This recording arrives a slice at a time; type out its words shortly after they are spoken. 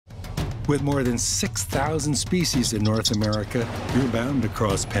With more than 6,000 species in North America, you're bound to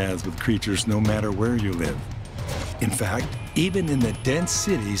cross paths with creatures no matter where you live. In fact, even in the dense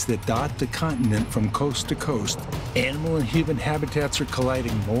cities that dot the continent from coast to coast, animal and human habitats are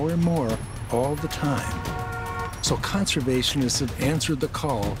colliding more and more all the time. So conservationists have answered the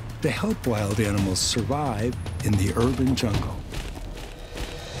call to help wild animals survive in the urban jungle.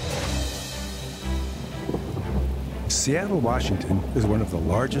 Seattle, Washington is one of the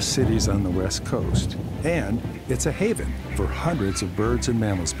largest cities on the West Coast, and it's a haven for hundreds of birds and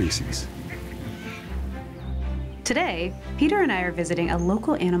mammal species. Today, Peter and I are visiting a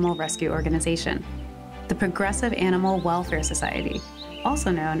local animal rescue organization, the Progressive Animal Welfare Society,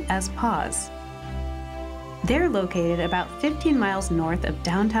 also known as PAWS. They're located about 15 miles north of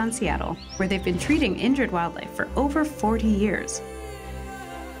downtown Seattle, where they've been treating injured wildlife for over 40 years.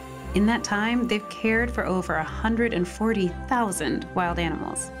 In that time, they've cared for over 140,000 wild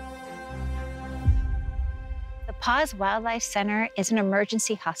animals. The PAWS Wildlife Center is an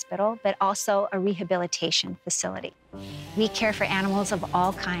emergency hospital, but also a rehabilitation facility. We care for animals of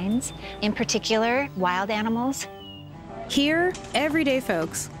all kinds, in particular, wild animals. Here, everyday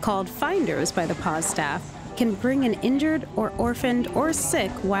folks, called finders by the PAWS staff, can bring an injured or orphaned or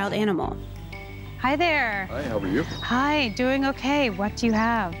sick wild animal. Hi there. Hi, how are you? Hi, doing okay. What do you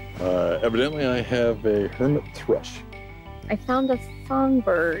have? Evidently, I have a hermit thrush. I found a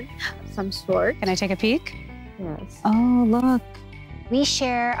songbird of some sort. Can I take a peek? Yes. Oh, look. We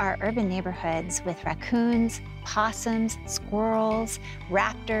share our urban neighborhoods with raccoons, possums, squirrels,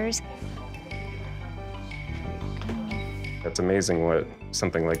 raptors. It's amazing what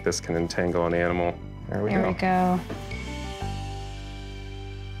something like this can entangle an animal. There we go.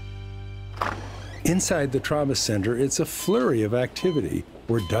 Inside the trauma center, it's a flurry of activity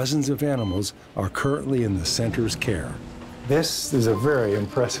where dozens of animals are currently in the center's care. This is a very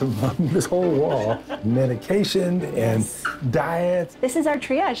impressive one. This whole wall, medication and diet. This is our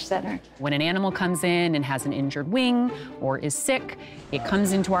triage center. When an animal comes in and has an injured wing or is sick, it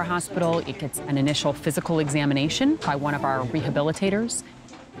comes into our hospital, it gets an initial physical examination by one of our rehabilitators.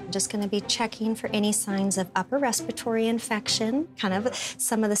 I'm just going to be checking for any signs of upper respiratory infection, kind of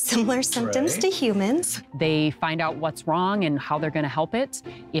some of the similar symptoms to humans. They find out what's wrong and how they're going to help it.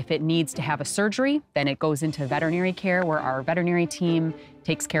 If it needs to have a surgery, then it goes into veterinary care where our veterinary team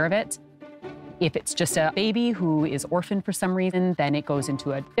takes care of it. If it's just a baby who is orphaned for some reason, then it goes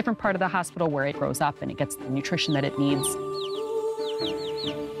into a different part of the hospital where it grows up and it gets the nutrition that it needs.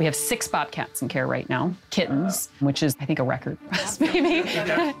 We have 6 bobcats in care right now, kittens, which is, I think, a record for us, maybe.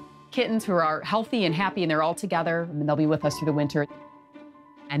 Kittens who are healthy and happy, and they're all together, and they'll be with us through the winter.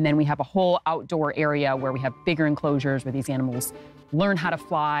 And then we have a whole outdoor area where we have bigger enclosures where these animals learn how to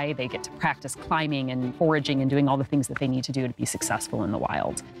fly. They get to practice climbing and foraging and doing all the things that they need to do to be successful in the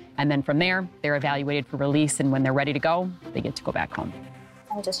wild. And then from there, they're evaluated for release, and when they're ready to go, they get to go back home.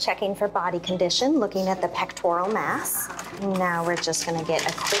 I'm just checking for body condition, looking at the pectoral mass. Now we're just going to get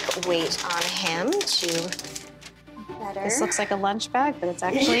a quick weight on him to better. This looks like a lunch bag, but it's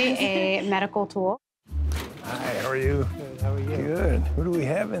actually a medical tool. Hi, how are you? Good, how are you? Good. What do we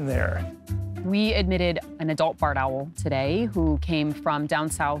have in there? We admitted an adult barred owl today who came from down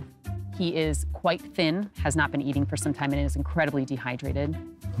south. He is quite thin, has not been eating for some time, and is incredibly dehydrated.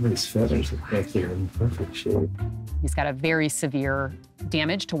 These feathers look like they're in perfect shape. He's got a very severe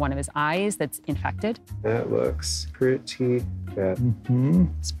damage to one of his eyes that's infected. That looks pretty bad.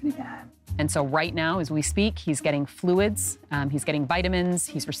 It's pretty bad. And so right now, as we speak, he's getting fluids, he's getting vitamins,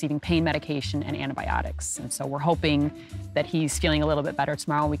 he's receiving pain medication and antibiotics. And so we're hoping that he's feeling a little bit better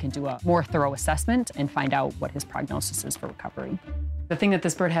tomorrow. We can do a more thorough assessment and find out what his prognosis is for recovery. The thing that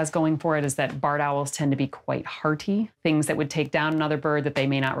this bird has going for it is that barred owls tend to be quite hearty. Things that would take down another bird that they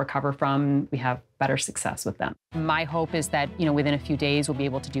may not recover from, we have better success with them. My hope is that, within a few days, we'll be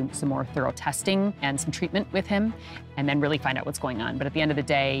able to do some more thorough testing and some treatment with him, and then really find out what's going on. But at the end of the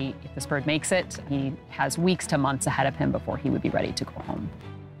day, if this bird makes it, he has weeks to months ahead of him before he would be ready to go home.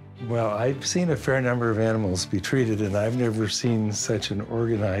 Well, I've seen a fair number of animals be treated, and I've never seen such an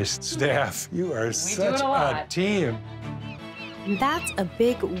organized staff. You are such a team. That's a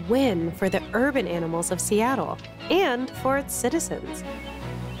big win for the urban animals of Seattle and for its citizens.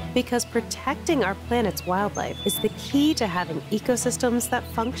 Because protecting our planet's wildlife is the key to having ecosystems that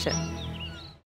function.